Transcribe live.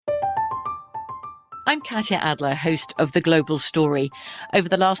I'm Katya Adler, host of The Global Story. Over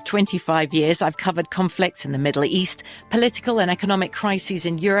the last 25 years, I've covered conflicts in the Middle East, political and economic crises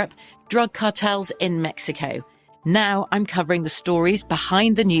in Europe, drug cartels in Mexico. Now I'm covering the stories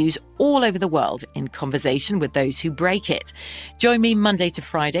behind the news all over the world in conversation with those who break it. Join me Monday to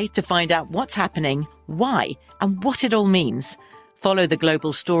Friday to find out what's happening, why, and what it all means. Follow The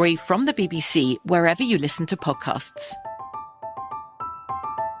Global Story from the BBC wherever you listen to podcasts.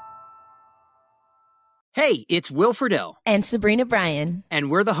 Hey, it's Will Friedle. And Sabrina Bryan.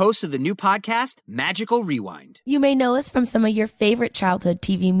 And we're the hosts of the new podcast, Magical Rewind. You may know us from some of your favorite childhood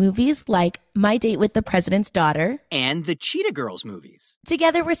TV movies like My Date with the President's Daughter and the Cheetah Girls movies.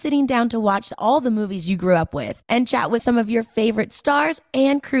 Together, we're sitting down to watch all the movies you grew up with and chat with some of your favorite stars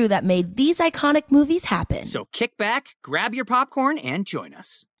and crew that made these iconic movies happen. So kick back, grab your popcorn, and join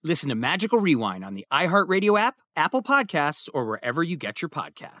us. Listen to Magical Rewind on the iHeartRadio app, Apple Podcasts, or wherever you get your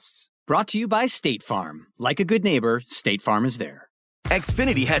podcasts. Brought to you by State Farm. Like a good neighbor, State Farm is there.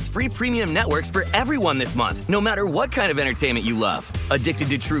 Xfinity has free premium networks for everyone this month, no matter what kind of entertainment you love. Addicted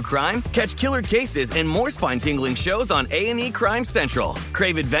to true crime? Catch killer cases and more spine-tingling shows on A&E Crime Central.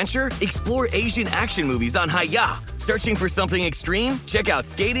 Crave adventure? Explore Asian action movies on Hi-YAH. Searching for something extreme? Check out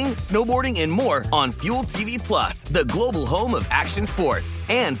skating, snowboarding, and more on Fuel TV Plus, the global home of action sports.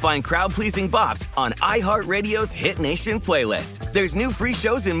 And find crowd-pleasing bops on iHeartRadio's Hit Nation playlist. There's new free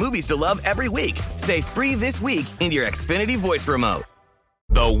shows and movies to love every week. Say free this week in your Xfinity voice remote.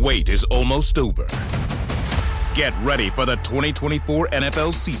 The wait is almost over. Get ready for the 2024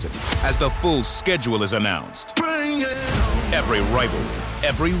 NFL season as the full schedule is announced. Every rivalry,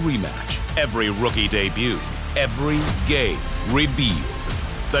 every rematch, every rookie debut, every game revealed.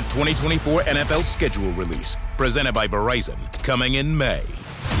 The 2024 NFL schedule release, presented by Verizon, coming in May.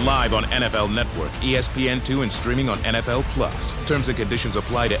 Live on NFL Network, ESPN2, and streaming on NFL Plus. Terms and conditions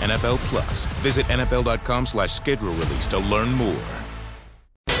apply to NFL Plus. Visit NFL.com/schedule release to learn more.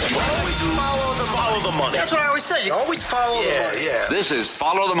 Follow the money. That's what I always say. You always follow the money. Yeah. This is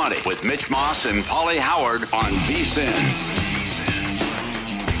Follow the Money with Mitch Moss and Paulie Howard on VSiN.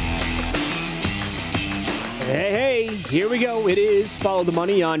 Hey, here we go. It is Follow the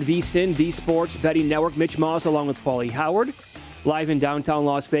Money on VSiN, the Sports Betting Network. Mitch Moss along with Paulie Howard. Live in downtown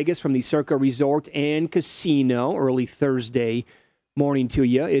Las Vegas from the Circa Resort and Casino early Thursday morning to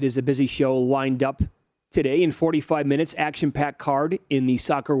you. It is a busy show lined up today in 45 minutes. Action-packed card in the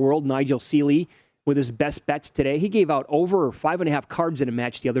soccer world. Nigel Seeley with his best bets today. He gave out over 5.5 cards in a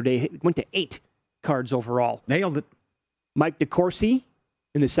match the other day. It went to 8 cards overall. Nailed it. Mike DeCourcy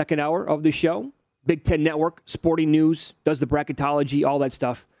in the second hour of the show. Big Ten Network, Sporting News, does the bracketology, all that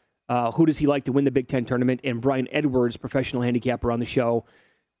stuff. Who does he like to win the Big Ten tournament? And Brian Edwards, professional handicapper on the show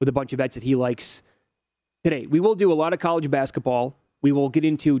with a bunch of bets that he likes today. We will do a lot of college basketball. We will get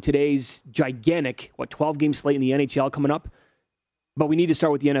into today's gigantic, 12-game slate in the NHL coming up. But we need to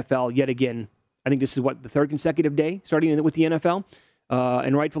start with the NFL yet again. I think this is, the third consecutive day starting with the NFL.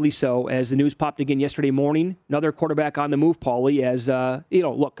 And rightfully so, as the news popped again yesterday morning. Another quarterback on the move, Paulie, as,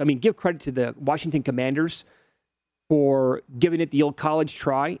 give credit to the Washington Commanders for giving it the old college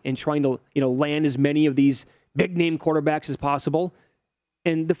try and trying to, land as many of these big-name quarterbacks as possible.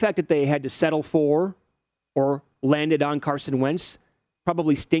 And the fact that they had to settle for or landed on Carson Wentz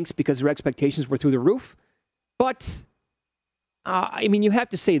probably stinks because their expectations were through the roof. But, you have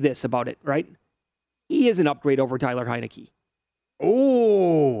to say this about it, right? He is an upgrade over Tyler Heineke.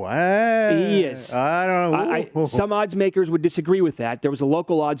 Oh, he is. I don't know. Some odds makers would disagree with that. There was a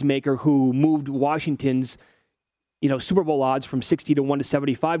local odds maker who moved Washington's, Super Bowl odds from 60-1 to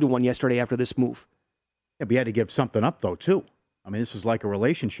 75-1 yesterday after this move. Yeah, but you had to give something up, though, too. This is like a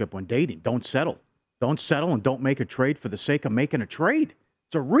relationship when dating. Don't settle. Don't settle and don't make a trade for the sake of making a trade.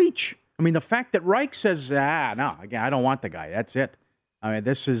 It's a reach. The fact that Reich says, no, again, I don't want the guy. That's it.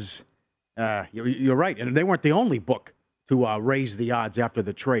 This is, you're right. And they weren't the only book to raise the odds after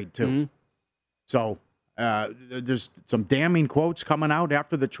the trade, too. Mm-hmm. So there's some damning quotes coming out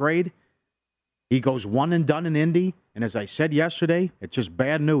after the trade. He goes one and done in Indy. And as I said yesterday, it's just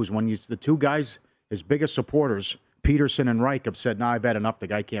bad news when the two guys, his biggest supporters, Peterson and Reich, have said, I've had enough. The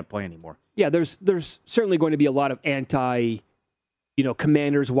guy can't play anymore. Yeah, there's certainly going to be a lot of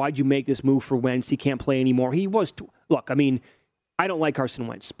Commanders. Why'd you make this move for Wentz? He can't play anymore. He was, I don't like Carson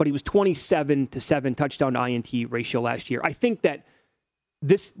Wentz, but he was 27-7 touchdown to INT ratio last year. I think that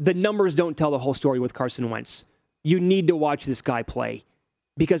the numbers don't tell the whole story with Carson Wentz. You need to watch this guy play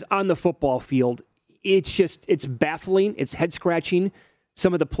because on the football field, it's baffling. It's head-scratching.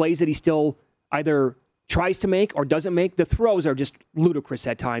 Some of the plays that he still either tries to make or doesn't make, the throws are just ludicrous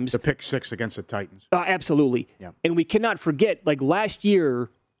at times. The pick six against the Titans. Absolutely. Yeah. And we cannot forget, last year,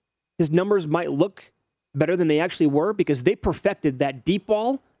 his numbers might look better than they actually were because they perfected that deep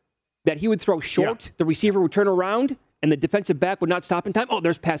ball that he would throw short, the receiver would turn around, and the defensive back would not stop in time. Oh,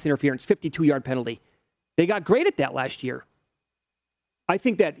 there's pass interference, 52-yard penalty. They got great at that last year. I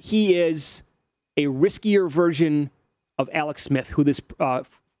think that he is a riskier version of Alex Smith, who this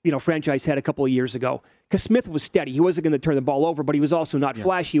franchise had a couple of years ago. Because Smith was steady. He wasn't going to turn the ball over, but he was also not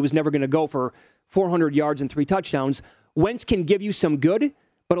flashy. He was never going to go for 400 yards and 3 touchdowns. Wentz can give you some good,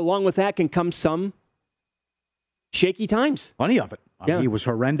 but along with that can come some shaky times. Plenty of it. He was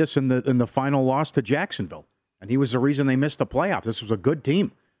horrendous in the final loss to Jacksonville, and he was the reason they missed the playoffs. This was a good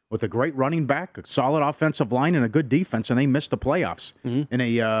team with a great running back, a solid offensive line, and a good defense, and they missed the playoffs in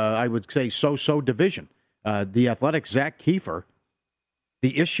a, I would say, so-so division. The Athletics' Zach Kiefer,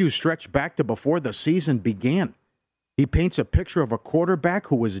 the issues stretch back to before the season began. He paints a picture of a quarterback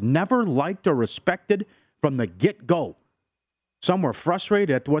who was never liked or respected from the get-go. Some were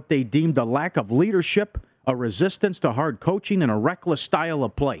frustrated at what they deemed a lack of leadership, a resistance to hard coaching, and a reckless style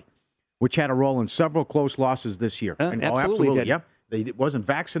of play, which had a role in several close losses this year. Absolutely. Yep. They wasn't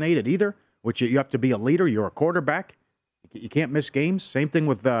vaccinated either, which you have to be a leader. You're a quarterback. You can't miss games. Same thing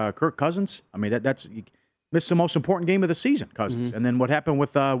with Kirk Cousins. I mean, that's you missed the most important game of the season, Cousins. And then what happened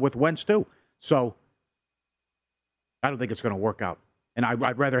with Wentz, too. So I don't think it's going to work out. And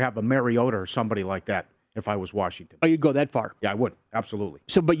I'd rather have a Mariota or somebody like that if I was Washington. Oh, you'd go that far? Yeah, I would. Absolutely.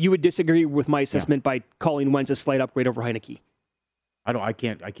 So, but you would disagree with my assessment by calling Wentz a slight upgrade over Heineke? I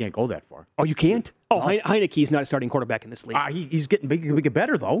can't go that far. Oh, you can't? Oh, no. Heineke is not a starting quarterback in this league. He's getting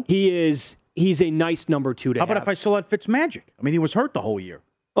better, though. He's a nice number 2 to have. How about if I still had Fitzmagic? I mean, he was hurt the whole year.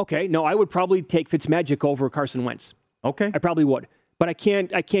 Okay, no, I would probably take Fitzmagic over Carson Wentz. Okay. I probably would. But I can't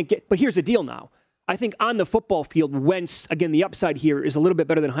get, but here's the deal now. I think on the football field, Wentz, again, the upside here is a little bit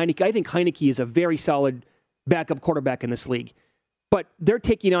better than Heineke. I think Heineke is a very solid backup quarterback in this league. But they're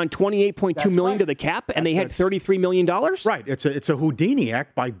taking on $28.2 million to the cap, and they had $33 million? Right. It's a Houdini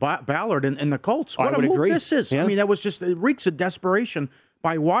act by Ballard and the Colts. What a move this is. Yeah. I mean, that was just, it reeks of desperation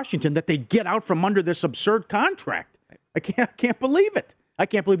by Washington that they get out from under this absurd contract. I can't believe it. I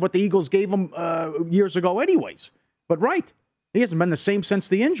can't believe what the Eagles gave him years ago anyways. But he hasn't been the same since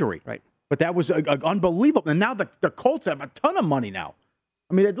the injury. Right. But that was unbelievable. And now the Colts have a ton of money now.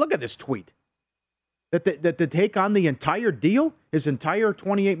 I mean, look at this tweet. That to take on the entire deal, his entire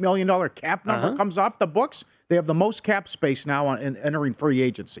 $28 million cap number comes off the books. They have the most cap space now in entering free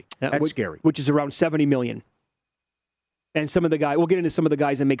agency. That's scary. Which is around $70 million. And some of the guys, we'll get into some of the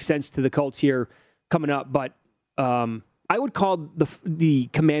guys that make sense to the Colts here coming up. But I would call the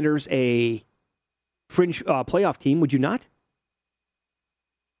Commanders a fringe playoff team. Would you not?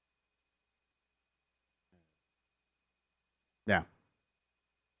 Yeah.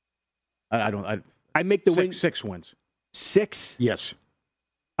 I make the win 6 wins. 6? Yes.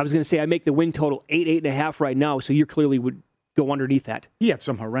 I was going to say I make the win total 8.5 right now, so you clearly would go underneath that. He had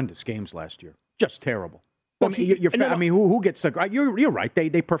some horrendous games last year. Just terrible. Well, I mean, who gets the... You're right.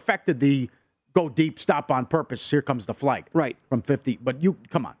 They perfected the go deep, stop on purpose, here comes the flag. Right. From 50. But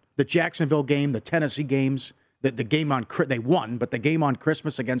come on. The Jacksonville game, the Tennessee games, the game on... They won, but the game on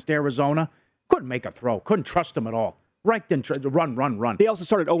Christmas against Arizona, couldn't make a throw. Couldn't trust them at all. Reich didn't run. They also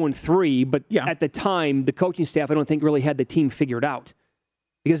started 0-3, but at the time, the coaching staff, I don't think, really had the team figured out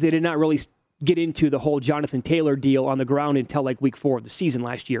because they did not really get into the whole Jonathan Taylor deal on the ground until like week 4 of the season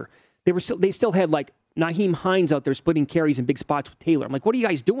last year. They still had like Nyheim Hines out there splitting carries in big spots with Taylor. I'm like, what are you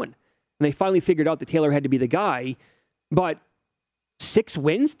guys doing? And they finally figured out that Taylor had to be the guy. But 6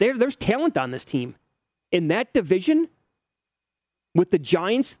 wins, there's talent on this team. In that division, with the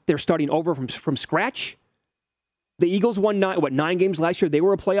Giants, they're starting over from scratch. The Eagles won 9 games last year. They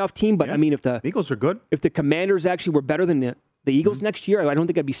were a playoff team, but I mean, if the Eagles are good, if the Commanders actually were better than the Eagles next year, I don't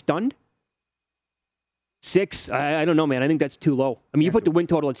think I'd be stunned. 6, I don't know, man. I think that's too low. I mean, you put the win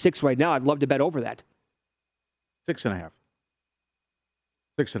total at 6 right now. I'd love to bet over that. 6.5.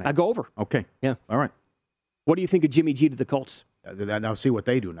 6.5. I'd go over. Okay. Yeah. All right. What do you think of Jimmy G to the Colts? Now see what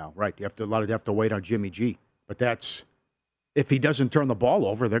they do now, right? You have to wait on Jimmy G, but that's if he doesn't turn the ball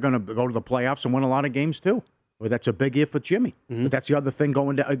over, they're going to go to the playoffs and win a lot of games too. Well, that's a big if with Jimmy. Mm-hmm. But that's the other thing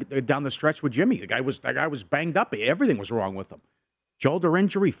going down the stretch with Jimmy. That guy was banged up. Everything was wrong with him. Shoulder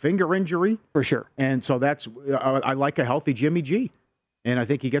injury, finger injury. For sure. And so that's I like a healthy Jimmy G. And I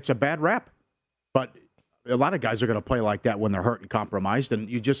think he gets a bad rap. But a lot of guys are going to play like that when they're hurt and compromised. And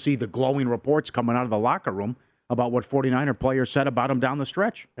you just see the glowing reports coming out of the locker room about what 49er players said about him down the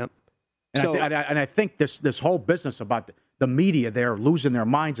stretch. Yep. And I think this whole business about the media there losing their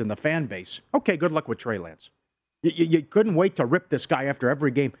minds and the fan base. Okay, good luck with Trey Lance. You couldn't wait to rip this guy after every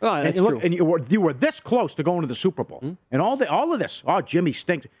game. Oh, that's and true. And you were this close to going to the Super Bowl. Mm-hmm. And all of this. Oh, Jimmy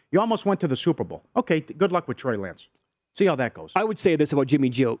stinks. You almost went to the Super Bowl. Okay, good luck with Trey Lance. See how that goes. I would say this about Jimmy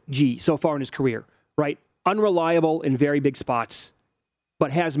G so far in his career, right? Unreliable in very big spots,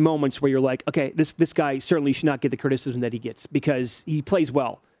 but has moments where you're like, okay, this guy certainly should not get the criticism that he gets because he plays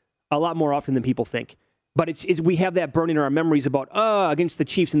well a lot more often than people think. But we have that burning in our memories about, against the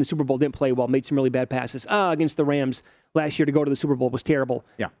Chiefs in the Super Bowl, didn't play well, made some really bad passes. Against the Rams last year to go to the Super Bowl was terrible.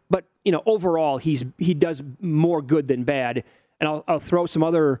 Yeah. But, overall, he does more good than bad. And I'll throw some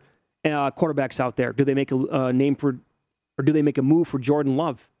other quarterbacks out there. Do they make a name for, or do they make a move for Jordan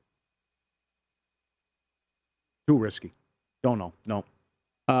Love? Too risky. Don't know. No.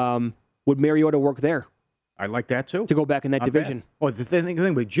 Would Mariota work there? I like that, too. To go back in that division. Bad. Well, the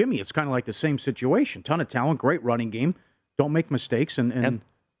thing with Jimmy, it's kind of like the same situation. Ton of talent, great running game. Don't make mistakes and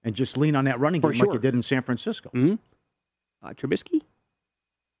just lean on that running game like you did in San Francisco. Mm-hmm. Trubisky?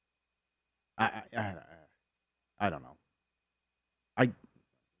 I don't know.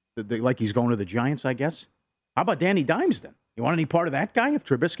 Like he's going to the Giants, I guess. How about Danny Dimes, then? You want any part of that guy if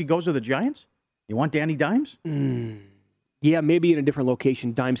Trubisky goes to the Giants? You want Danny Dimes? Yeah, maybe in a different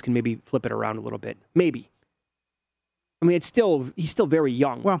location, Dimes can maybe flip it around a little bit. Maybe. I mean, he's still very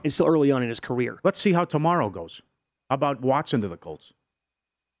young. Well, it's still early on in his career. Let's see how tomorrow goes. How about Watson to the Colts?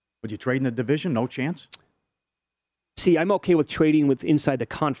 Would you trade in the division? No chance? See, I'm okay with trading with inside the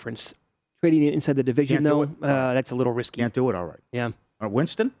conference. Trading inside the division, though, that's a little risky. Can't do it? All right. Yeah.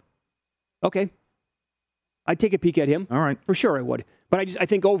 Winston? Okay. I'd take a peek at him. All right. For sure I would. But I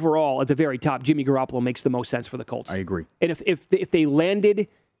think overall, at the very top, Jimmy Garoppolo makes the most sense for the Colts. I agree. And if they landed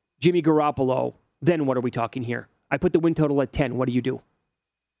Jimmy Garoppolo, then what are we talking here? I put the win total at 10. What do you do?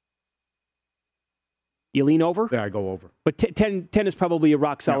 You lean over? Yeah, I go over. But 10 is probably a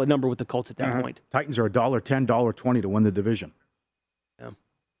rock-solid number with the Colts at that point. Titans are $1.10, $1.20 to win the division. Yeah.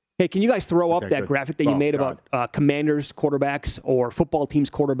 Hey, can you guys throw up that graphic that you made about Commanders quarterbacks or football teams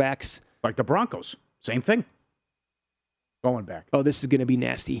quarterbacks? Like the Broncos. Same thing. Going back. Oh, this is going to be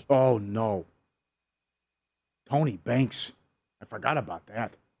nasty. Oh, no. Tony Banks. I forgot about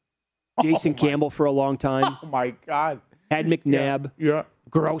that. Jason Campbell for a long time. Oh, my God. Had McNabb. Yeah.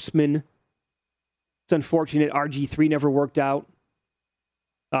 Grossman. It's unfortunate. RG3 never worked out.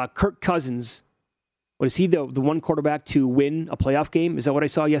 Kirk Cousins. Was he the one quarterback to win a playoff game? Is that what I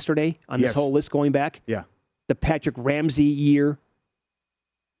saw yesterday on this whole list going back? Yeah. The Patrick Ramsey year.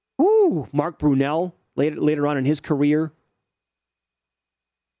 Ooh, Mark Brunell later on in his career.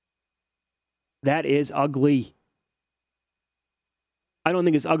 That is ugly. I don't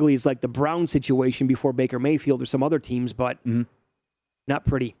think it's ugly as like the Brown situation before Baker Mayfield or some other teams, but not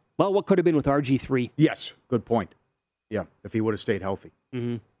pretty. Well, what could have been with RG3? Yes, good point. Yeah, if he would have stayed healthy.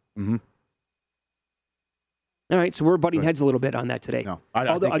 All right, so we're butting heads a little bit on that today. No, I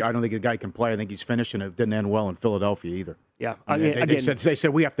don't think the guy can play. I think he's finished, and it didn't end well in Philadelphia either. Yeah, they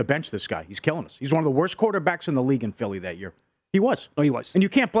said we have to bench this guy. He's killing us. He's one of the worst quarterbacks in the league in Philly that year. He was. Oh, he was. And you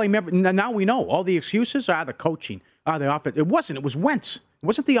can't blame now we know. All the excuses are the coaching, the offense. It wasn't. It was Wentz. It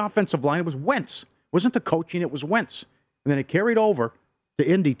wasn't the offensive line. It was Wentz. It wasn't the coaching. It was Wentz. And then it carried over to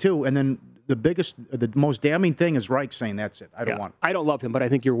Indy, too. And then the most damning thing is Reich saying that's it. I don't want it. I don't love him, but I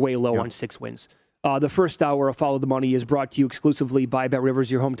think you're way low on 6 wins. The first hour of Follow the Money is brought to you exclusively by BetRivers,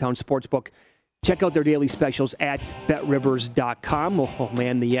 your hometown sportsbook. Check out their daily specials at BetRivers.com. Oh,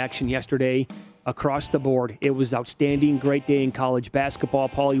 man, the action yesterday across the board. It was outstanding. Great day in college basketball.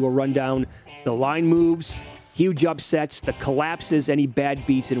 Paulie will run down the line moves, huge upsets, the collapses, any bad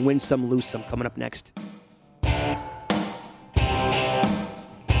beats, and win some, lose some. Coming up next.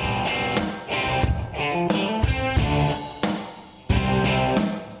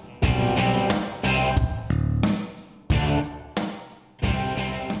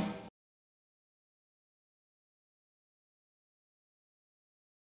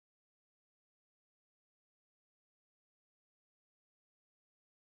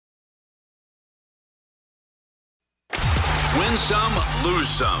 Win Some, Lose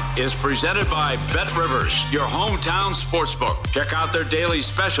Some is presented by BetRivers, your hometown sportsbook. Check out their daily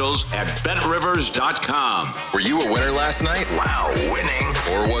specials at BetRivers.com. Were you a winner last night? Wow, winning.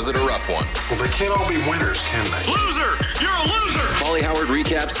 Or was it a rough one? Well, they can't all be winners, can they? Loser! You're a loser! Paulie Howard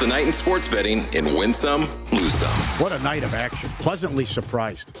recaps the night in sports betting in Win Some, Lose Some. What a night of action. Pleasantly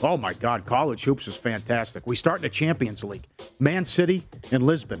surprised. Oh, my God. College hoops is fantastic. We start in the Champions League. Man City and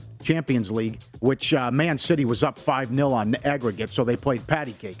Lisbon, Champions League, which Man City was up 5-0 on aggregate, so they played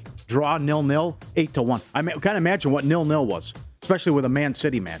patty cake. Draw 0-0, 8-1. I can't imagine what 0-0 was, especially with a Man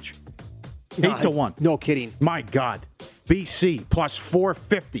City match. 8-1. No kidding. My God. BC plus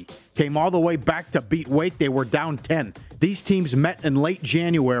 450. Came all the way back to beat Wake. They were down 10. These teams met in late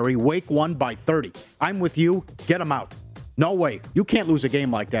January. Wake won by 30. I'm with you. Get them out. No way. You can't lose a game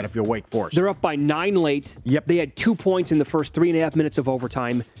like that if you're Wake Forest. They're up by 9 late. Yep. They had 2 points in the first 3.5 minutes of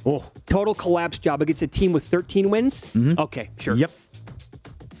overtime. Oh. Total collapse job against a team with 13 wins? Mm-hmm. Okay, sure. Yep.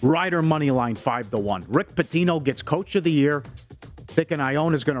 Rider money line 5-1. Rick Pitino gets Coach of the Year. Thinking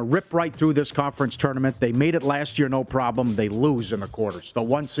Iona's going to rip right through this conference tournament. They made it last year, no problem. They lose in the quarters. The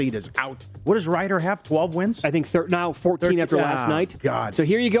 1 seed is out. What does Rider have? 12 wins? I think now 14 after last night. God. So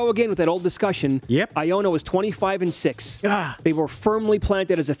here you go again with that old discussion. Yep. Iona was 25-6. They were firmly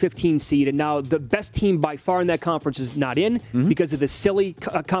planted as a 15 seed, and now the best team by far in that conference is not in because of the silly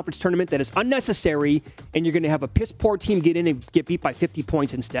conference tournament that is unnecessary, and you're going to have a piss-poor team get in and get beat by 50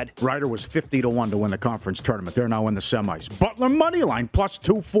 points instead. Rider was 50-1 to win the conference tournament. They're now in the semis. Butler money line plus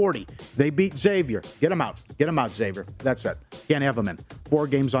 240. They beat Xavier. Get them out. Get them out, Xavier. That's it. Can't have them in. 4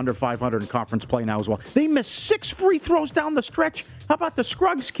 games under 500 in conference play now as well. They missed 6 free throws down the stretch. How about the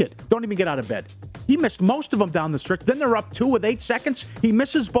Scruggs kid? Don't even get out of bed. He missed most of them down the stretch. Then they're up 2 with 8 seconds. He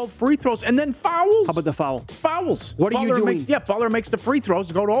misses both free throws and then fouls. How about the foul? Fouls. What are you doing? Butler makes the free throws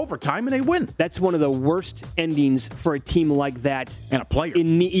to go to overtime and they win. That's one of the worst endings for a team like that. And a player.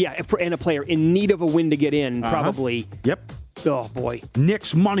 And a player in need of a win to get in, probably. Yep. Oh, boy.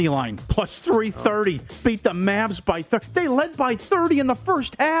 Knicks money line plus 330. Beat the Mavs by 30. They led by 30 in the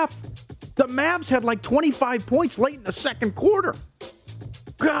first half. The Mavs had like 25 points late in the second quarter.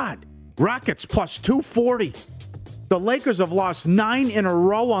 God. Rockets plus 240. The Lakers have lost 9 in a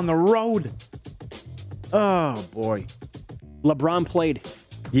row on the road. Oh, boy. LeBron played.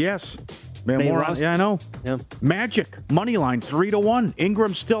 Yes. They lost. Yeah, I know. Yeah. Magic money line 3-1.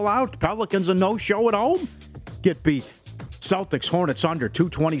 Ingram's still out. Pelicans a no-show at home. Get beat. Celtics, Hornets under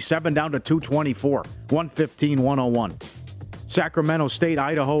 227 down to 224. 115-101. Sacramento State,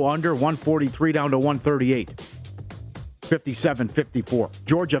 Idaho under 143 down to 138. 57-54.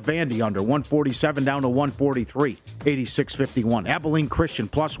 Georgia Vandy under 147 down to 143. 86-51. Abilene Christian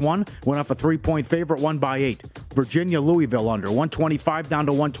plus 1 went up a 3-point favorite, won by 8. Virginia Louisville under 125 down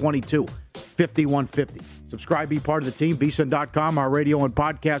to 122. 51-50. Subscribe, be part of the team. VSiN.com, our radio and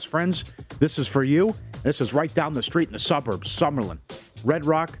podcast friends. This is for you. This is right down the street in the suburbs, Summerlin. Red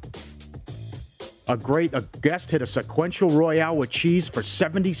Rock. A guest hit a sequential Royale with cheese for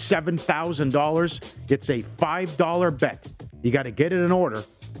 $77,000. It's a $5 bet. You got to get it in order.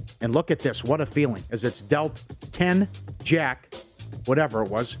 And look at this. What a feeling. As it's dealt 10, Jack, whatever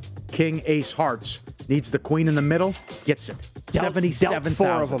it was, King, Ace, Hearts. Needs the queen in the middle. Gets it.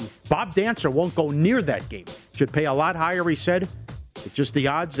 $77,000. Bob Dancer won't go near that game. Should pay a lot higher, he said. It's just the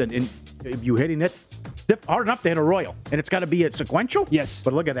odds. And if you hitting it, hard enough to hit a Royal. And it's got to be a sequential? Yes.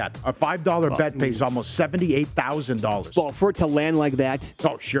 But look at that. A $5 bet pays almost $78,000. Well, for it to land like that.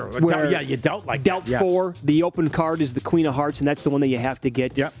 Oh, sure. Yeah, you dealt like dealt that. Yes. 4. The open card is the Queen of Hearts, and that's the one that you have to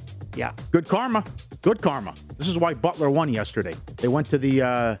get. Yep. Yeah. Good karma. Good karma. This is why Butler won yesterday. They went to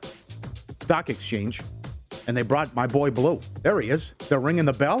the stock exchange, and they brought my boy Blue. There he is. They're ringing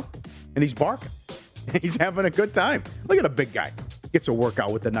the bell, and he's barking. He's having a good time. Look at a big guy. Gets a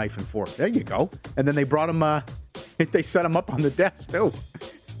workout with the knife and fork. There you go. And then they brought him, they set him up on the desk, too.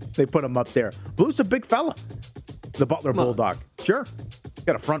 They put him up there. Blue's a big fella, the Butler Bulldog. Sure.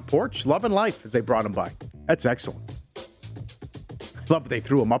 Got a front porch, loving life as they brought him by. That's excellent. Love they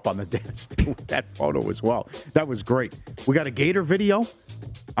threw him up on the desk, too, with that photo as well. That was great. We got a Gator video.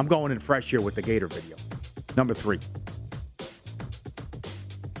 I'm going in fresh here with the Gator video. Number 3.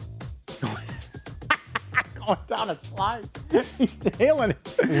 Going down a slide. He's nailing it.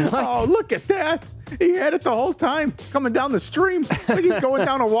 What? Oh, look at that. He had it the whole time coming down the stream. Like he's going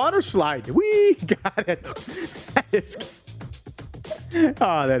down a water slide. We got it.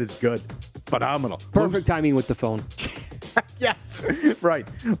 That is good. Phenomenal. Perfect timing with the phone. Yes, right.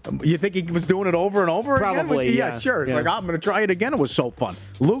 You think he was doing it over and over again? Probably, yeah. Sure. Yeah. Like, I'm going to try it again. It was so fun.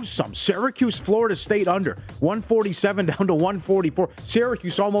 Lose some. Syracuse, Florida State under. 147 down to 144.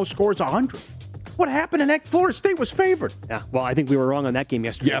 Syracuse almost scores 100. What happened in that? Florida State was favored. Yeah, well, I think we were wrong on that game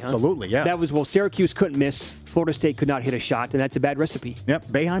yesterday. Yeah, absolutely, yeah. That was, Syracuse couldn't miss. Florida State could not hit a shot, and that's a bad recipe. Yep,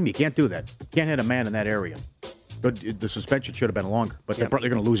 Boeheim, you can't do that. Can't hit a man in that area. The suspension should have been longer, but they're probably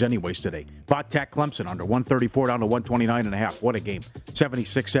going to lose anyways today. Bot Tech Clemson under 134 down to 129.5. What a game.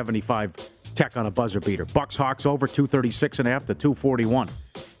 76-75 Tech on a buzzer beater. Bucks Hawks over 236.5 to 241.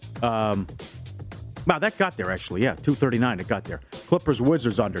 Wow, that got there, actually. Yeah, 239, it got there. Clippers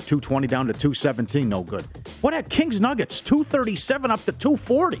Wizards under 220 down to 217. No good. What at Kings Nuggets? 237 up to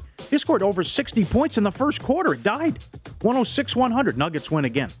 240. They scored over 60 points in the first quarter. It died. 106-100. Nuggets win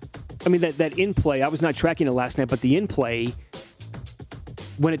again. I mean, that in-play, I was not tracking it last night, but the in-play,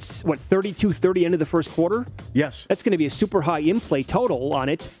 when it's, 32-30 end of the first quarter? Yes. That's going to be a super high in-play total on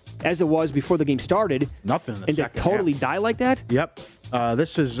it, as it was before the game started. Nothing in the second half. And to totally die like that? Yep.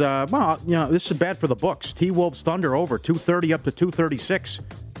 This is, this is bad for the books. T-Wolves Thunder over, 230 up to 236.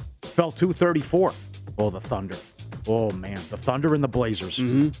 Fell 234. Oh, the Thunder. Oh, man. The Thunder and the Blazers.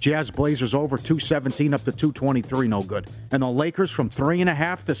 Jazz Blazers over, 217 up to 223. No good. And the Lakers from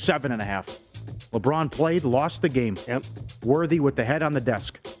 3.5 to 7.5. LeBron played, lost the game. Yep. Worthy with the head on the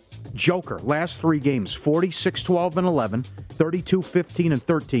desk. Joker, last 3 games, 46, 12, and 11, 32, 15, and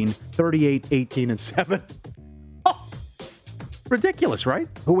 13, 38, 18, and 7. Oh, ridiculous, right?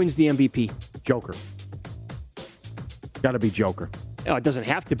 Who wins the MVP? Joker. Got to be Joker. Oh, it doesn't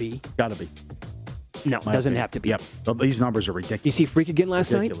have to be. Got to be. No, it doesn't have to be. Yep. These numbers are ridiculous. You see Freak again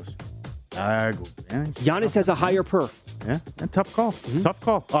last night? Giannis has a higher per. Yeah, tough call. Tough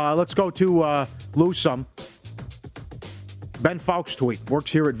call. Let's go to lose some. Ben Fowkes tweet.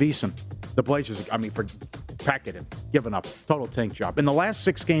 Works here at VSiN. The Blazers, packed it in. Giving up. Total tank job. In the last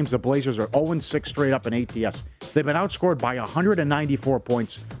 6 games, the Blazers are 0-6 straight up in ATS. They've been outscored by 194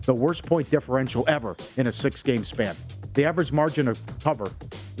 points, the worst point differential ever in a 6-game span. The average margin of cover,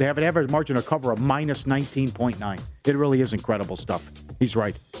 they have an average margin of cover of minus 19.9. It really is incredible stuff. He's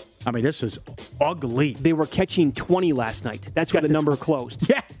right. I mean, this is ugly. They were catching 20 last night. That's where the number closed.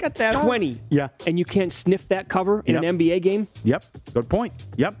 Yeah, got that 20. Yeah. And you can't sniff that cover in an NBA game? Yep. Good point.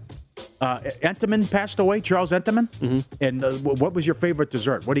 Yep. Entenmann passed away, Charles Entenmann. And what was your favorite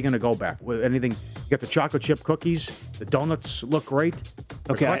dessert? What are you going to go back? Anything? You got the chocolate chip cookies. The donuts look great.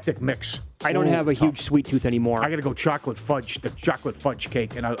 Okay. Eclectic mix. I don't have a huge sweet tooth anymore. I got to go chocolate fudge, the chocolate fudge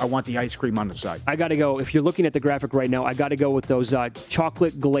cake, and I want the ice cream on the side. I got to go, if you're looking at the graphic right now, I got to go with those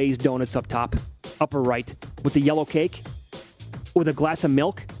chocolate glazed donuts up top, upper right, with the yellow cake. With a glass of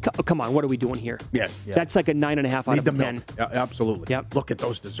milk? Come on, what are we doing here? Yeah. That's like a 9.5 out of 10. Milk. Absolutely. Yep. Look at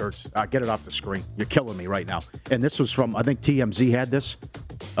those desserts. Get it off the screen. You're killing me right now. And this was from, I think TMZ had this.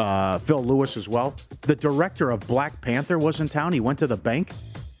 Phil Lewis as well. The director of Black Panther was in town. He went to the bank.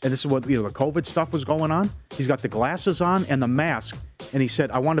 And this is what, the COVID stuff was going on. He's got the glasses on and the mask. And he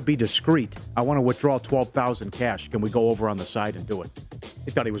said, I want to be discreet. I want to withdraw $12,000 cash. Can we go over on the side and do it?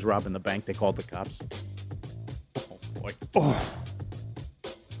 They thought he was robbing the bank. They called the cops. Oh,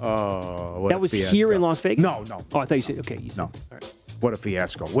 boy. That was here in Las Vegas? No. Oh, I thought you said, okay. No. All right. What a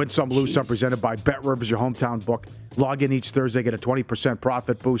fiasco. Win some, lose some, presented by Bet Rivers, your hometown book. Log in each Thursday, get a 20%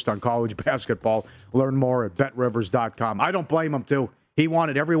 profit boost on college basketball. Learn more at BetRivers.com. I don't blame him, too. He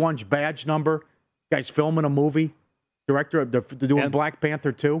wanted everyone's badge number. Guy's filming a movie. Director of doing Black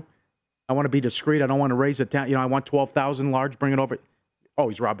Panther 2. I want to be discreet. I don't want to raise it down. I want 12,000 large. Bring it over. Oh,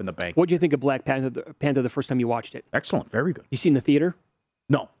 he's robbing the bank. What did you think of Black Panther the first time you watched it? Excellent. Very good. You seen the theater?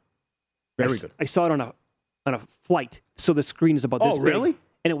 No. Very good. I saw it on a flight, so the screen is about this big. Oh, really?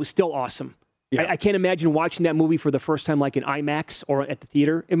 And it was still awesome. Yeah. I can't imagine watching that movie for the first time like in IMAX or at the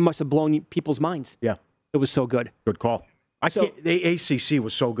theater. It must have blown people's minds. Yeah. It was so good. Good call. The ACC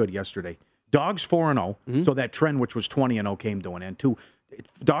was so good yesterday. Dogs 4-0, so that trend, which was 20-0, came to an end.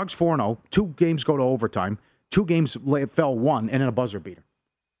 Dogs 4-0, 2 games go to overtime, 2 games fell 1, and then a buzzer beater.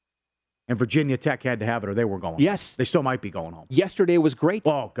 And Virginia Tech had to have it, or they were going. Yes. They still might be going home. Yesterday was great.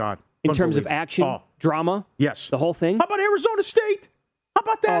 Oh, God. In terms of action, drama. Yes. The whole thing. How about Arizona State? How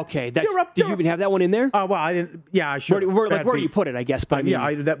about that? Okay. Did you even have that one in there? Well, I didn't. Yeah, I should. Where you put it, I guess. But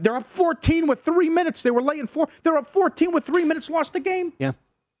they're up 14 with 3 minutes. They were laying 4. They're up 14 with 3 minutes, lost the game. Yeah.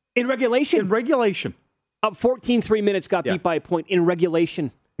 In regulation? In regulation. Up 14, 3 minutes, got beat by a point in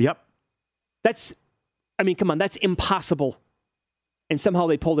regulation. Yep. Come on, that's impossible. And somehow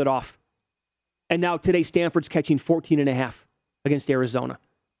they pulled it off. And now today, Stanford's catching 14.5 against Arizona.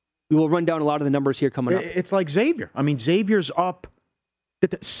 We will run down a lot of the numbers here coming up. It's like Xavier. Xavier's up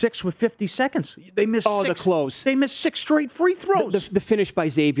 6 with 50 seconds. They missed 6. The close. They missed 6 straight free throws. The finish by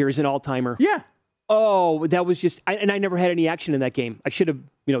Xavier is an all-timer. Yeah. Oh, that was just... I never had any action in that game. I should have,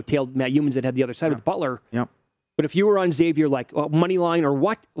 tailed Matt Humans and had the other side with Butler. Yeah. But if you were on Xavier, money line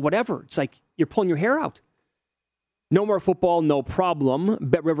or whatever, it's like you're pulling your hair out. No more football, no problem.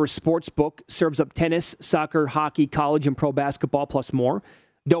 BetRivers Sportsbook serves up tennis, soccer, hockey, college, and pro basketball, plus more.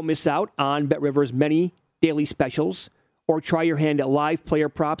 Don't miss out on BetRivers' many daily specials, or try your hand at live player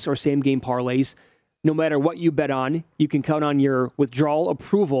props or same-game parlays. No matter what you bet on, you can count on your withdrawal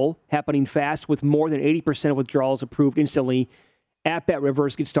approval happening fast, with more than 80% of withdrawals approved instantly at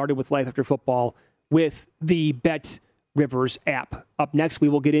BetRivers. Get started with life after football with the BetRivers app. Up next, we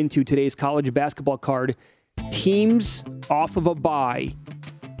will get into today's college basketball card. Teams off of a bye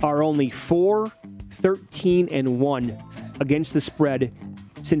are only 4-13-1 against the spread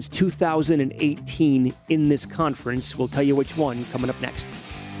since 2018 in this conference. We'll tell you which one coming up next.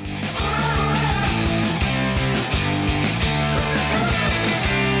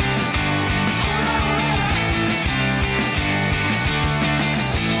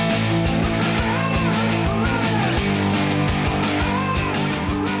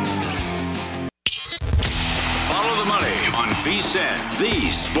 Follow the money on VSiN, the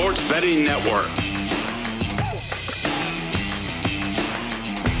Sports Betting Network.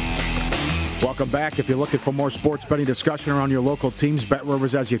 Welcome back. If you're looking for more sports betting discussion around your local teams,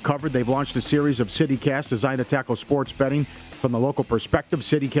 BetRivers has you covered. They've launched a series of CityCasts designed to tackle sports betting from the local perspective.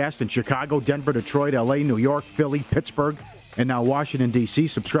 CityCast in Chicago, Denver, Detroit, LA, New York, Philly, Pittsburgh, and now Washington, D.C.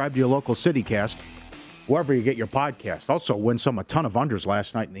 Subscribe to your local CityCast wherever you get your podcast. Also win a ton of unders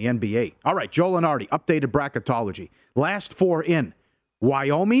last night in the NBA. All right, Joe Lunardi, updated bracketology. Last four in: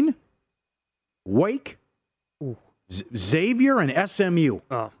 Wyoming, Wake, Xavier, and SMU.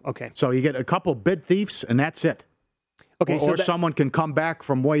 Oh, okay. So you get a couple bid thieves, and that's it. Okay, or someone can come back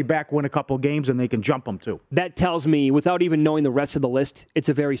from way back, win a couple games, and they can jump them too. That tells me, without even knowing the rest of the list, it's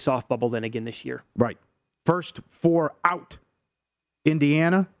a very soft bubble then again this year. Right. First four out: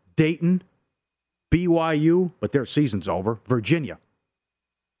 Indiana, Dayton, BYU, but their season's over. Virginia.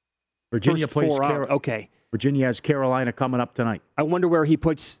 Virginia First plays. four out. Okay. Virginia has Carolina coming up tonight. I wonder where he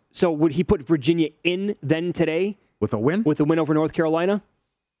puts. So would he put Virginia in then today? With a win? With a win over North Carolina?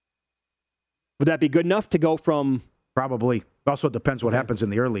 Would that be good enough to go from... Probably. Also depends what happens in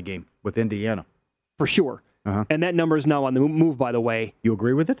the early game with Indiana. For sure. Uh-huh. And that number is now on the move, by the way. You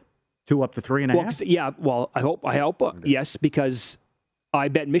agree with it? 2 up to 3.5? Yeah, well, I hope. Okay. Yes, because I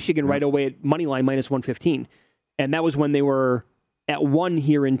bet Michigan right away at moneyline minus 115. And that was when they were at 1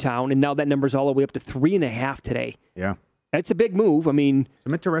 here in town, and now that number's all the way up to 3.5 today. Yeah. That's a big move. I mean...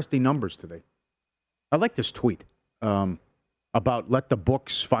 Some interesting numbers today. I like this tweet. About let the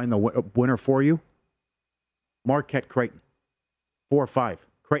books find the winner for you. Marquette Creighton, 4-5.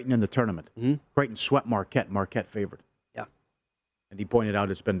 Creighton in the tournament. Mm-hmm. Creighton swept Marquette. Marquette favored. Yeah. And he pointed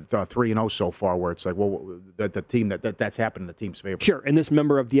out it's been 3-0 so far, where it's like, well, the team that's happened in the team's favor. Sure. And this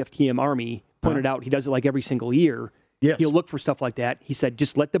member of the FTM Army pointed out he does it like every single year. Yes. He'll look for stuff like that. He said,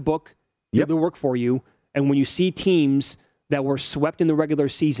 just let the book do the work for you. And when you see teams that were swept in the regular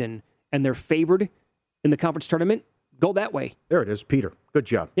season and they're favored in the conference tournament, go that way. There it is, Peter. Good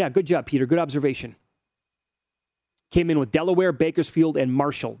job. Yeah, good job, Peter. Good observation. Came in with Delaware, Bakersfield, and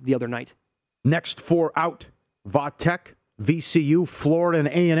Marshall the other night. Next four out: Vatech, VCU, Florida, and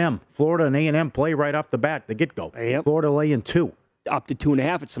A&M. Florida and A&M play right off the bat, the get-go. Yep. Florida laying 2. Up to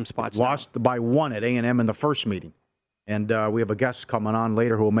 2.5 at some spots. Lost by 1 at A&M in the first meeting. And we have a guest coming on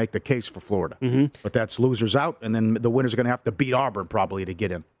later who will make the case for Florida. Mm-hmm. But that's losers out, and then the winners are going to have to beat Auburn probably to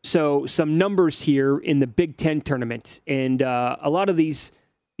get in. So some numbers here in the Big Ten tournament. And a lot of these,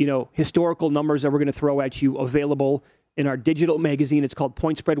 historical numbers that we're going to throw at you available in our digital magazine. It's called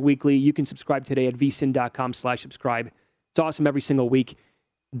Point Spread Weekly. You can subscribe today at vsin.com/subscribe. It's awesome every single week.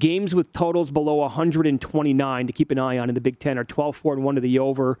 Games with totals below 129 to keep an eye on in the Big Ten are 12-4-1 to the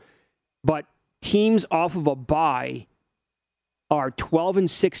over. But teams off of a bye are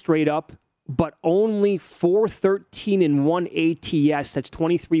 12-6 straight up, but only 4-13-1 ATS. That's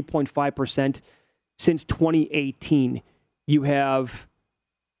 23.5% since 2018. You have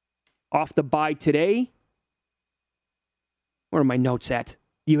off the bye today. Where are my notes at?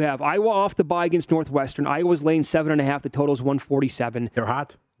 You have Iowa off the bye against Northwestern. Iowa's laying 7.5. The total is 147. They're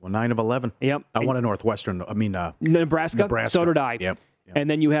hot. Well, 9 of 11. Yep. I wanted Northwestern. Nebraska. So did I. Yep. And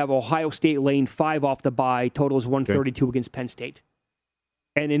then you have Ohio State laying 5 off the bye. Total is 132 against Penn State.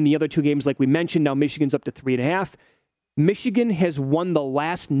 And in the other two games, like we mentioned, now Michigan's up to 3.5. Michigan has won the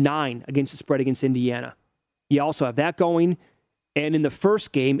last 9 against the spread against Indiana. You also have that going. And in the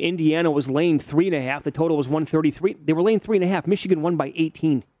first game, Indiana was laying 3.5. The total was 133. They were laying 3.5. Michigan won by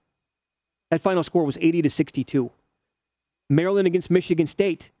 18. That final score was 80-62. Maryland against Michigan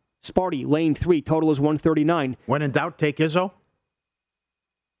State. Sparty laying 3. Total is 139. When in doubt, take Izzo.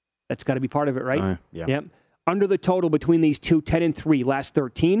 That's got to be part of it, right? Yeah. Yep. Under the total between these two, 10-3, last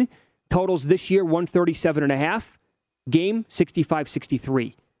 13. Totals this year, 137.5. Game,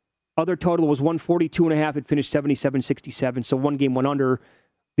 65-63. Other total was 142.5. It finished 77-67. So one game went under.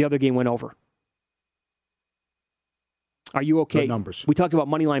 The other game went over. Are you okay? Good numbers. We talked about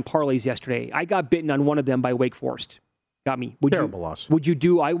moneyline parlays yesterday. I got bitten on one of them by Wake Forest. Got me. Terrible loss. Would you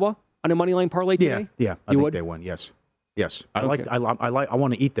do Iowa on a moneyline parlay today? Yeah. I think they win. Yes. I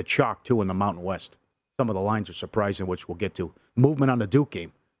want to eat the chalk too in the Mountain West. Some of the lines are surprising, which we'll get to. Movement on the Duke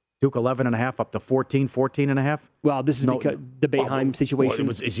game. Duke 11.5 up to 14.5. Well, this is because the Boeheim situation.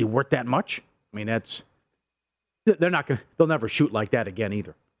 Is he worth that much? I mean, that's They'll never shoot like that again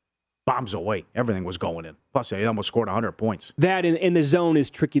either. Bombs away. Everything was going in. Plus, they almost scored 100 points. That in the zone is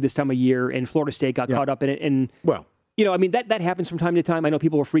tricky this time of year, and Florida State got caught up in it. And, well, that happens from time to time. I know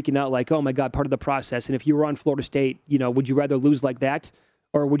people were freaking out like, oh, my God, part of the process. And if you were on Florida State, would you rather lose like that?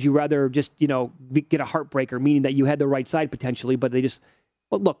 Or would you rather just, get a heartbreaker, meaning that you had the right side potentially, but they just...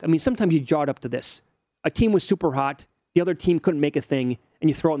 Well, look, sometimes you jaw it up to this. A team was super hot. The other team couldn't make a thing, and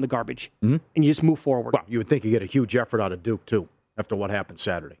you throw it in the garbage. And you just move forward. Well, you would think you get a huge effort out of Duke, too, after what happened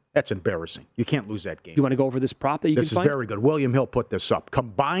Saturday. That's embarrassing. You can't lose that game. Do you want to go over this prop that you can find? This is very good. William Hill put this up.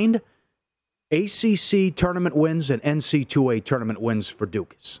 Combined ACC tournament wins and NC2A tournament wins for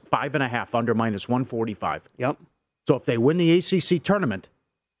Duke. 5.5 under -145. Yep. So if they win the ACC tournament,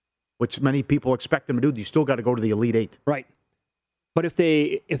 which many people expect them to do, you still got to go to the Elite Eight. Right. But if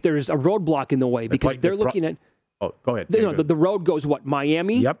there's a roadblock in the way, because they're looking at... Oh, go ahead. The road goes what?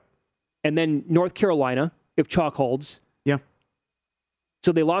 Miami? Yep. And then North Carolina, if chalk holds. Yeah.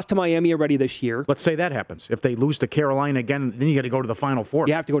 So they lost to Miami already this year. Let's say that happens. If they lose to Carolina again, then you got to go to the Final Four.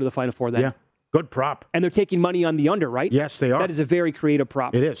 You have to go to the Final Four then. Yeah. Good prop. And they're taking money on the under, right? Yes, they are. That is a very creative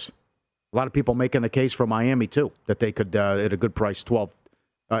prop. It is. A lot of people making the case for Miami, too, that they could, at a good price, 12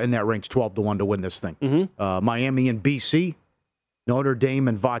 in that range, 12-1 to win this thing. Mm-hmm. Miami and BC, Notre Dame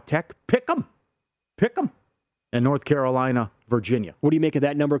and Va-Tech, pick them. And North Carolina, Virginia. What do you make of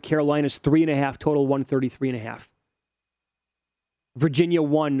that number? Carolina's 3.5, total 133.5. Virginia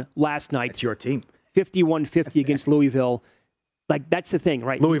won last night. It's your team. 51-50 against Louisville. Like, that's the thing,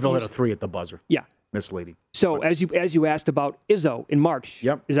 right? Louisville hit a 3 at the buzzer. Yeah. Misleading. So, as you asked about Izzo in March,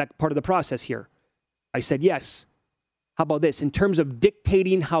 is that part of the process here? I said yes. How about this? In terms of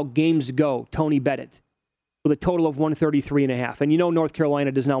dictating how games go, Tony Bennett, with a total of 133.5. And North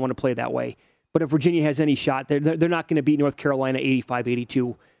Carolina does not want to play that way. But if Virginia has any shot, they're not going to beat North Carolina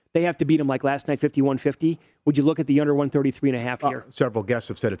 85-82. They have to beat them like last night, 51-50. Would you look at the under 133.5 here? Several guests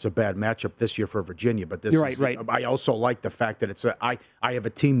have said it's a bad matchup this year for Virginia, but this You're is right. I also like the fact that I have a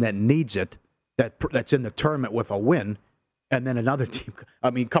team that needs it, that's in the tournament with a win, and then another team. I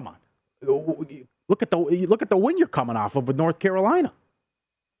mean, come on, look at the win you're coming off of with North Carolina.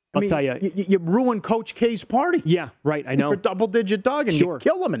 I'll tell you, you ruined Coach K's party. Yeah, right. I know. You're a double-digit dog, and you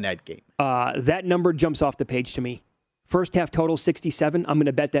kill him in that game. That number jumps off the page to me. First half total 67. I'm going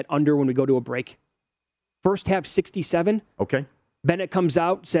to bet that under when we go to a break. First half 67. Okay. Bennett comes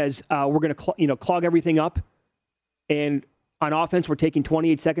out, says we're going to clog everything up, and on offense we're taking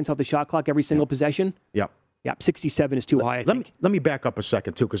 28 seconds off the shot clock every single possession. Yep. 67 is too high. I think. Let me back up a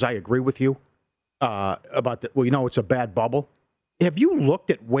second too, because I agree with you about that. Well, it's a bad bubble. Have you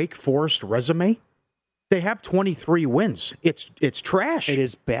looked at Wake Forest resume? They have 23 wins. It's trash. It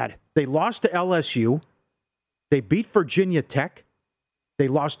is bad. They lost to LSU. They beat Virginia Tech. They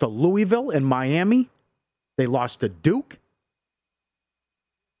lost to Louisville and Miami. They lost to Duke.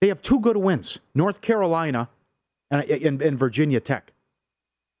 They have 2 good wins, North Carolina and Virginia Tech.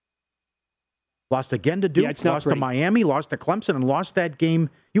 Lost again to Duke, lost to Miami, lost to Clemson, and lost that game.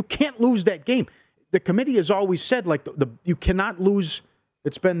 You can't lose that game. The committee has always said, like, you cannot lose.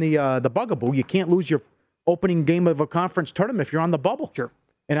 It's been the bugaboo. You can't lose your opening game of a conference tournament if you're on the bubble. Sure.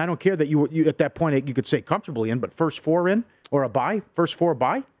 And I don't care that you at that point you could say comfortably in, but first 4 in or a bye, first 4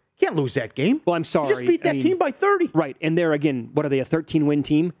 bye, can't lose that game. Well, I'm sorry. You just beat that team by 30. Right, and they're again, what are they? A 13-win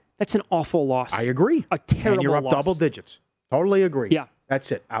team? That's an awful loss. I agree. A terrible and you're up loss. Double digits. Totally agree. Yeah,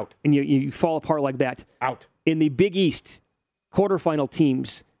 that's it. Out. And you fall apart like that. Out. In the Big East, quarterfinal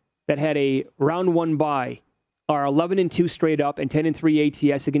teams that had a round 1 bye are 11-2 straight up and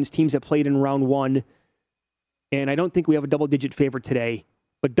 10-3 ATS against teams that played in round 1. And I don't think we have a double-digit favorite today,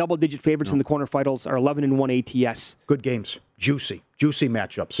 but double-digit favorites in the quarterfinals are 11-1 ATS. Good games, juicy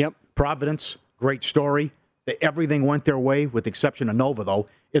matchups. Yep. Providence, great story. Everything went their way, with the exception of Nova, though,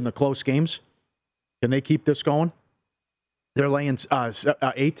 in the close games. Can they keep this going? They're laying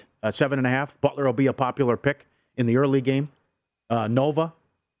 7.5. Butler will be a popular pick in the early game. Nova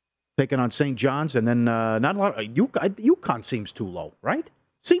taking on St. John's, and then not a lot. UConn seems too low, right?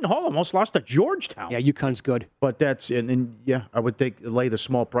 Seton Hall almost lost to Georgetown. Yeah, UConn's good. But that's, and I would lay the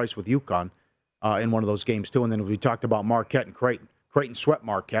small price with UConn in one of those games, too. And then we talked about Marquette and Creighton. Creighton swept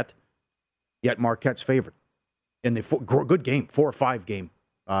Marquette, yet Marquette's favored. In the good game, 4-5 game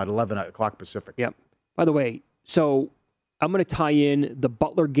at 11 o'clock Pacific. Yep. By the way, so I'm going to tie in the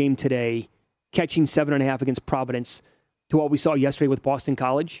Butler game today, catching 7.5 against Providence, to what we saw yesterday with Boston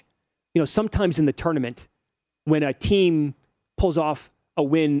College. Sometimes in the tournament, when a team pulls off a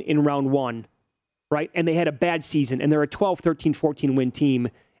win in round 1, right, and they had a bad season, and they're a 12, 13, 14 win team,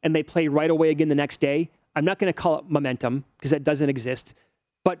 and they play right away again the next day, I'm not going to call it momentum, because that doesn't exist,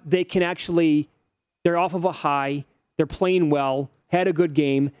 but they can actually They're off of a high. They're playing well, had a good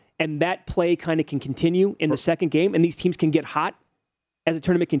game, and that play kind of can continue in the second game, and these teams can get hot as the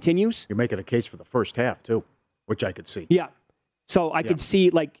tournament continues. You're making a case for the first half, too, which I could see. Yeah. So I could see,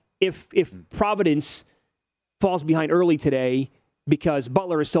 like, if Providence falls behind early today because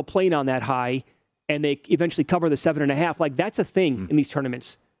Butler is still playing on that high and they eventually cover the 7.5, like, that's a thing in these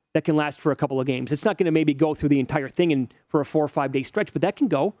tournaments that can last for a couple of games. It's not going to maybe go through the entire thing for a 4 or 5 day stretch, but that can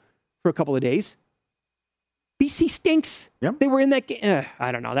go for a couple of days. BC stinks. Yep. They were in that game.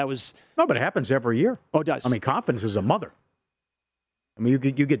 I don't know. That was... No, but it happens every year. Oh, it does. I mean, confidence is a mother. I mean,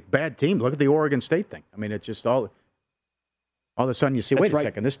 you get bad teams. Look at the Oregon State thing. I mean, it's just all of a sudden you see, wait a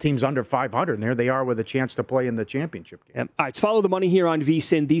second, this team's under 500, and there they are with a chance to play in the championship game. Yep. All right, let's follow the money here on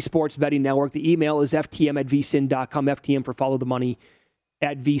VSiN, the Sports Betting Network. The email is ftm@vsin.com, FTM for follow the money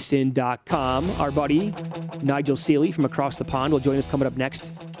at vsin.com. Our buddy, Nigel Seeley from across the pond, will join us coming up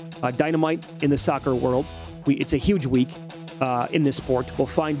next. Dynamite in the soccer world. It's a huge week in this sport. We'll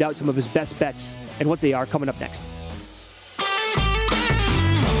find out some of his best bets and what they are coming up next.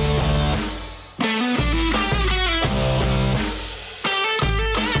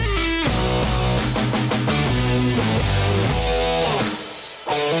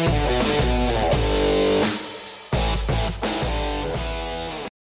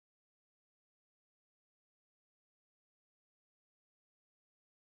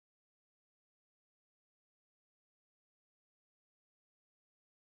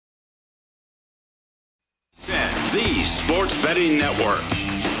 The Sports Betting Network.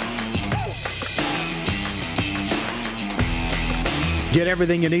 Get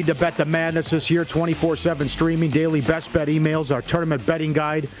everything you need to bet the madness this year, 24/7 streaming, daily best bet emails, our tournament betting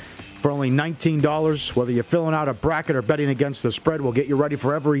guide for only $19. Whether you're filling out a bracket or betting against the spread, we'll get you ready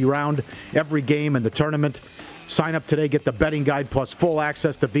for every round, every game in the tournament. Sign up today, get the betting guide plus full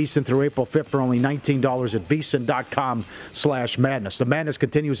access to VSiN through April 5th for only $19 at vsin.com/madness. The madness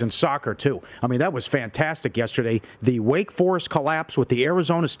continues in soccer, too. I mean, that was fantastic yesterday. The Wake Forest collapse with the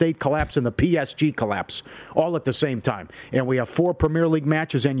Arizona State collapse and the PSG collapse all at the same time. And we have 4 Premier League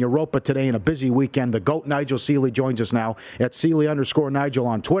matches in Europa today in a busy weekend. The GOAT Nigel Seeley joins us now at Seeley_Nigel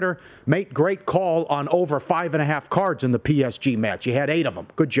on Twitter. Mate, great call on over 5.5 cards in the PSG match. You had 8 of them.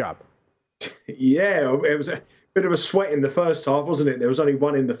 Good job. Yeah, it was a bit of a sweat in the first half, wasn't it? There was only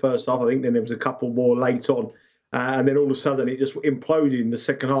 1 in the first half, I think. Then there was a couple more late on. And then all of a sudden it just imploded in the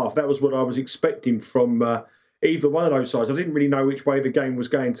second half. That was what I was expecting from either one of those sides. I didn't really know which way the game was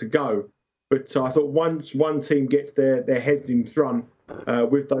going to go. But I thought once one team gets their heads in front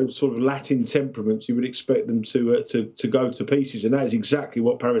with those sort of Latin temperaments, you would expect them to go to pieces. And that is exactly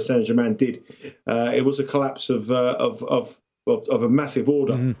what Paris Saint-Germain did. It was a collapse of a massive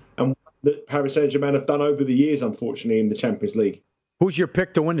order. Mm-hmm. And that Paris Saint-Germain have done over the years, unfortunately, in the Champions League. Who's your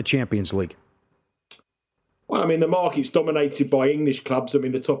pick to win the Champions League? Well, I mean, the market's dominated by English clubs. I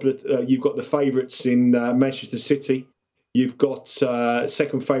mean, the top of you've got the favourites in Manchester City. You've got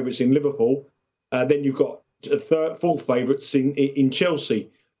second favourites in Liverpool. Then you've got fourth favourites in Chelsea.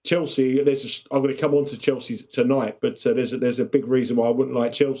 Chelsea, I'm going to come on to Chelsea tonight, but there's a big reason why I wouldn't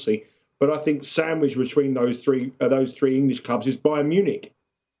like Chelsea. But I think sandwiched between those three English clubs is Bayern Munich.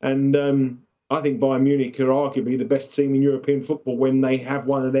 And I think Bayern Munich are arguably the best team in European football when they have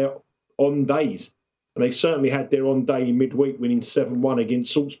one of their on days. And they certainly had their on day in midweek, winning 7-1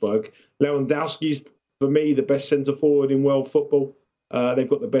 against Salzburg. Lewandowski's, for me, the best centre-forward in world football. They've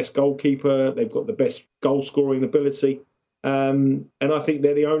got the best goalkeeper. They've got the best goal-scoring ability. And I think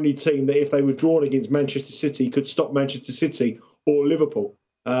they're the only team that, if they were drawn against Manchester City, could stop Manchester City or Liverpool.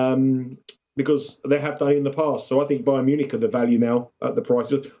 Because they have done in the past. So I think Bayern Munich are the value now at the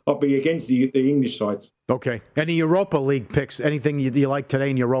prices. I'll be against the English sides. Okay. Any Europa League picks? Anything you like today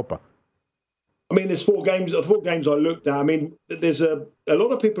in Europa? I mean, there's 4 games. The 4 games I looked at. I mean, there's a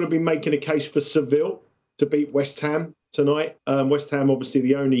lot of people have been making a case for Seville to beat West Ham tonight. West Ham, obviously,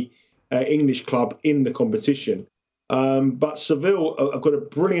 the only English club in the competition. But Seville have got a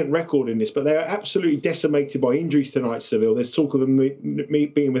brilliant record in this, but they are absolutely decimated by injuries tonight, Seville. There's talk of them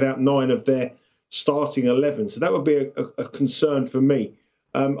being without 9 of their starting 11. So that would be a concern for me.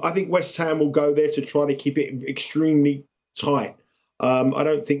 I think West Ham will go there to try to keep it extremely tight. I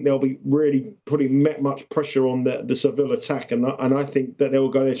don't think they'll be really putting much pressure on the Seville attack. And I think that they will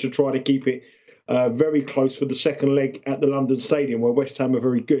go there to try to keep it very close for the second leg at the London Stadium, where West Ham are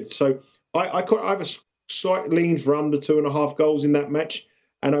very good. So I have a slight lean for under 2.5 goals in that match,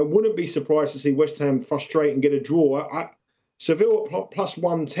 and I wouldn't be surprised to see West Ham frustrate and get a draw. Seville at plus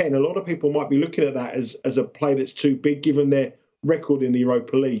 110, a lot of people might be looking at that as a play that's too big given their record in the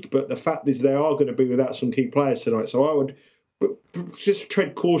Europa League, but the fact is they are going to be without some key players tonight, so I would just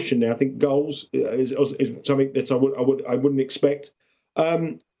tread caution there. I think goals is something that I wouldn't expect.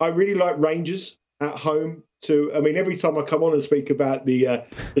 I really like Rangers at home. Every time I come on and speak about the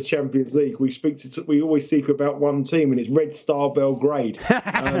Champions League, we always speak about one team, and it's Red Star Belgrade.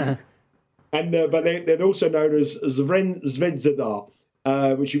 But they're also known as Zvezda,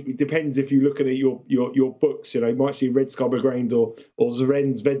 which depends if you're looking at your books. You might see Red Star Belgrade or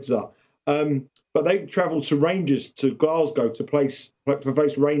Zvezda. But they travelled to Glasgow to face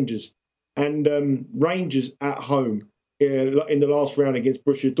Rangers, and Rangers at home in the last round against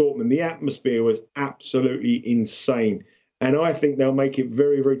Borussia Dortmund. The atmosphere was absolutely insane, and I think they'll make it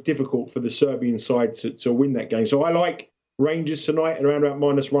very, very difficult for the Serbian side to win that game. So I like Rangers tonight at around about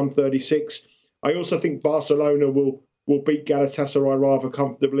 -136. I also think Barcelona will beat Galatasaray rather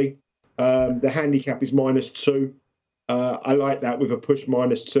comfortably. The handicap is -2. I like that with a push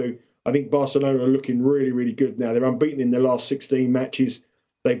 -2. I think Barcelona are looking really, really good now. They're unbeaten in their last 16 matches.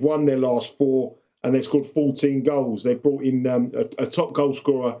 They've won their last 4, and they've scored 14 goals. They've brought in a top goal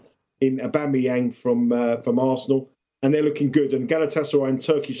scorer in Aubameyang from Arsenal, and they're looking good. And Galatasaray and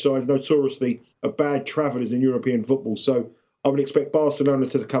Turkish sides notoriously are bad travellers in European football. So I would expect Barcelona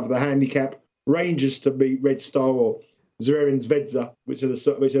to cover the handicap, Rangers to beat Red Star or Zvezda,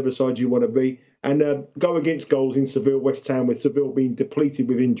 whichever side you want to be, and go against goals in Seville, West Ham, with Seville being depleted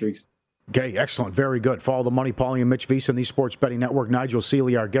with injuries. Okay, excellent. Very good. Follow the Money, Paulie and Mitch Vies on the Sports Betting Network. Nigel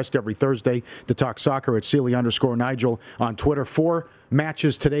Seeley, our guest every Thursday to talk soccer at Seeley_Nigel on Twitter. 4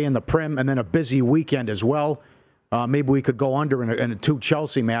 matches today in the Prem, and then a busy weekend as well. Maybe we could go under in 2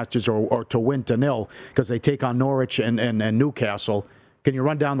 Chelsea matches or to win to 0 because they take on Norwich and Newcastle. Can you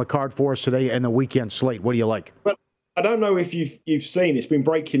run down the card for us today and the weekend slate? What do you like? Well, I don't know if you've seen, it's been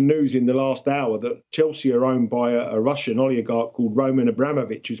breaking news in the last hour that Chelsea are owned by a Russian oligarch called Roman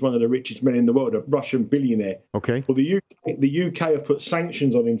Abramovich, who's one of the richest men in the world, a Russian billionaire. Okay. Well, the UK have put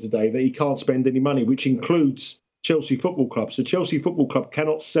sanctions on him today that he can't spend any money, which includes Chelsea Football Club. So Chelsea Football Club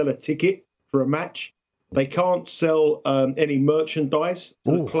cannot sell a ticket for a match. They can't sell any merchandise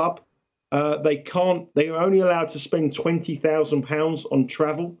to the club. They are only allowed to spend £20,000 on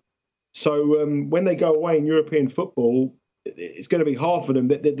travel. So when they go away in European football, it's going to be half of them.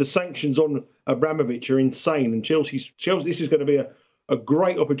 The sanctions on Abramovich are insane, and Chelsea. This is going to be a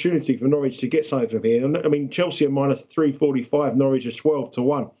great opportunity for Norwich to get something from here. I mean, Chelsea are -345, Norwich are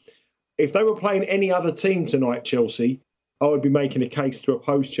 12-1. If they were playing any other team tonight, Chelsea, I would be making a case to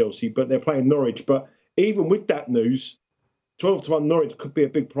oppose Chelsea, but they're playing Norwich. But even with that news, 12-1 Norwich could be a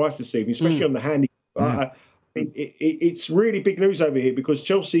big price this evening, especially on the handicap. It's really big news over here because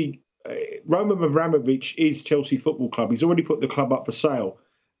Chelsea. Roman Abramovich is Chelsea Football Club. He's already put the club up for sale,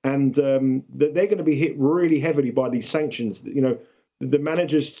 and they're going to be hit really heavily by these sanctions. The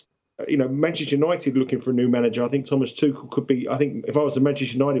managers, Manchester United looking for a new manager. I think Thomas Tuchel could be. I think if I was a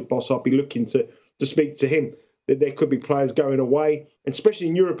Manchester United boss, I'd be looking to speak to him. That there could be players going away, and especially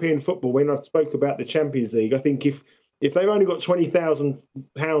in European football. When I spoke about the Champions League, I think if they've only got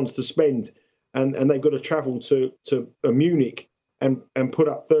 £20,000 to spend, and they've got to travel to Munich. And put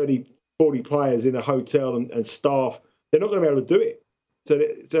up 30, 40 players in a hotel and staff, they're not going to be able to do it.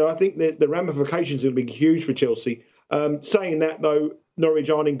 So I think the ramifications are going to be huge for Chelsea. Saying that, though,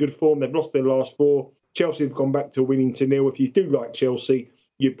 Norwich aren't in good form. They've lost their last 4. Chelsea have gone back to winning to 0. If you do like Chelsea,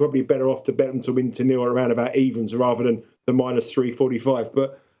 you're probably better off to bet them to win to 0 around about evens rather than the -345.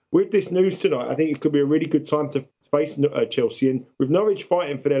 But with this news tonight, I think it could be a really good time to face Chelsea. And with Norwich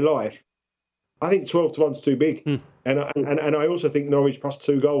fighting for their life, I think 12-1's too big. And I also think Norwich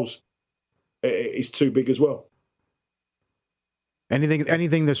 +2 goals is too big as well.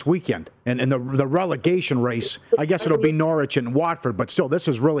 Anything this weekend? And the relegation race, I guess it'll be Norwich and Watford, but still, this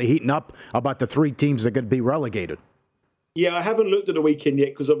is really heating up about the 3 teams that are going to be relegated. Yeah, I haven't looked at the weekend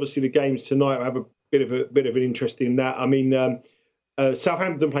yet because obviously the games tonight I have a bit of an interest in that. I mean,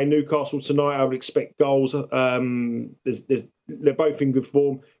 Southampton play Newcastle tonight. I would expect goals. They're both in good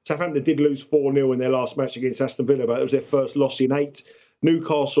form. Southampton did lose 4-0 in their last match against Aston Villa, but it was their first loss in 8.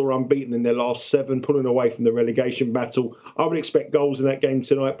 Newcastle are unbeaten in their last 7, pulling away from the relegation battle. I would expect goals in that game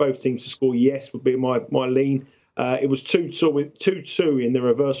tonight. Both teams to score, yes, would be my lean. It was 2-2 in the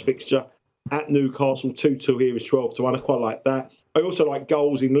reverse fixture at Newcastle. 2-2 here is 12-1. I quite like that. I also like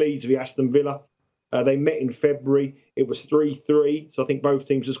goals in Leeds v Aston Villa. They met in February. It was 3-3, so I think both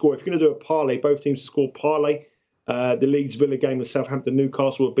teams to score. If you're going to do a parlay, both teams to score parlay. The Leeds Villa game with Southampton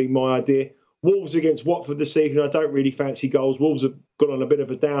Newcastle would be my idea. Wolves against Watford this evening. I don't really fancy goals. Wolves have got on a bit of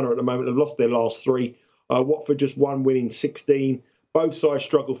a downer at the moment. They've lost their last 3. Watford just won, winning 16. Both sides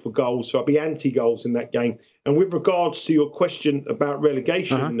struggle for goals, so I'll be anti-goals in that game. And with regards to your question about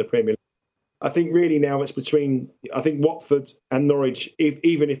relegation in the Premier League, I think really now it's between, I think Watford and Norwich,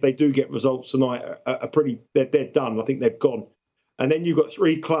 even if they do get results tonight, they're done. I think they've gone. And then you've got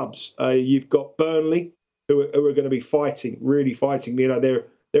three clubs. You've got Burnley, who are going to be fighting, really fighting. You know,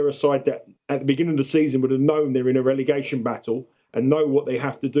 they're a side that at the beginning of the season would have known they're in a relegation battle and know what they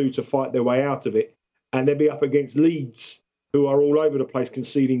have to do to fight their way out of it. And they'll be up against Leeds, who are all over the place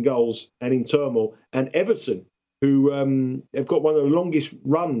conceding goals and in turmoil. And Everton, who have got one of the longest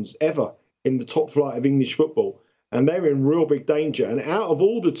runs ever in the top flight of English football. And they're in real big danger. And out of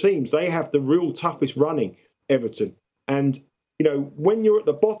all the teams, they have the real toughest running, Everton. And, you know, when you're at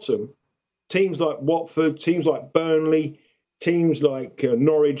the bottom, teams like Watford, teams like Burnley, teams like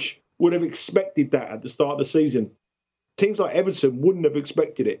Norwich would have expected that at the start of the season. Teams like Everton wouldn't have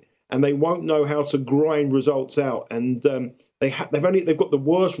expected it, and they won't know how to grind results out. And they've got the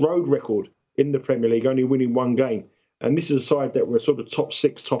worst road record in the Premier League, only winning one game. And this is a side that were sort of top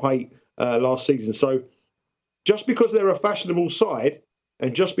 6, top 8 last season. So just because they're a fashionable side,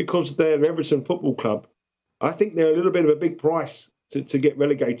 and just because they're Everton Football Club, I think they're a little bit of a big price to get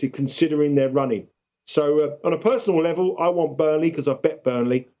relegated, considering their running. So on a personal level, I want Burnley because I bet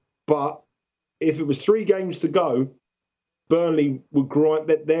Burnley. But if it was 3 games to go, Burnley would grind.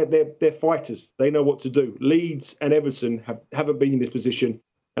 They're fighters. They know what to do. Leeds and Everton haven't been in this position,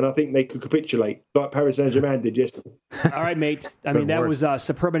 and I think they could capitulate like Paris Saint-Germain did yesterday. All right, mate. I mean, that was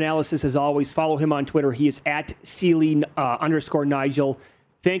superb analysis as always. Follow him on Twitter. He is at Sealy_Nigel.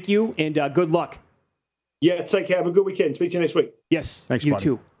 Thank you, and good luck. Yeah, take care. Have a good weekend. Speak to you next week. Yes, thanks, you buddy.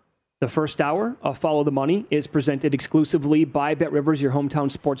 too. The first hour of Follow the Money is presented exclusively by BetRivers, your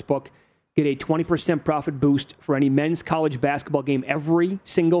hometown sportsbook. Get a 20% profit boost for any men's college basketball game every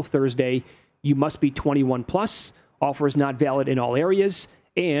single Thursday. You must be 21 plus. Offer is not valid in all areas.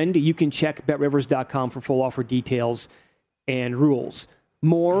 And you can check BetRivers.com for full offer details and rules.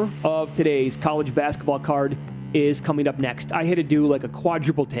 More of today's college basketball card is coming up next. I had to do like a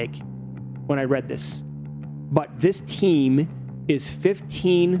quadruple take when I read this. But this team is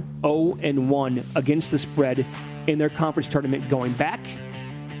 15-0-1 against the spread in their conference tournament going back.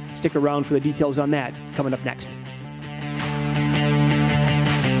 Stick around for the details on that coming up next.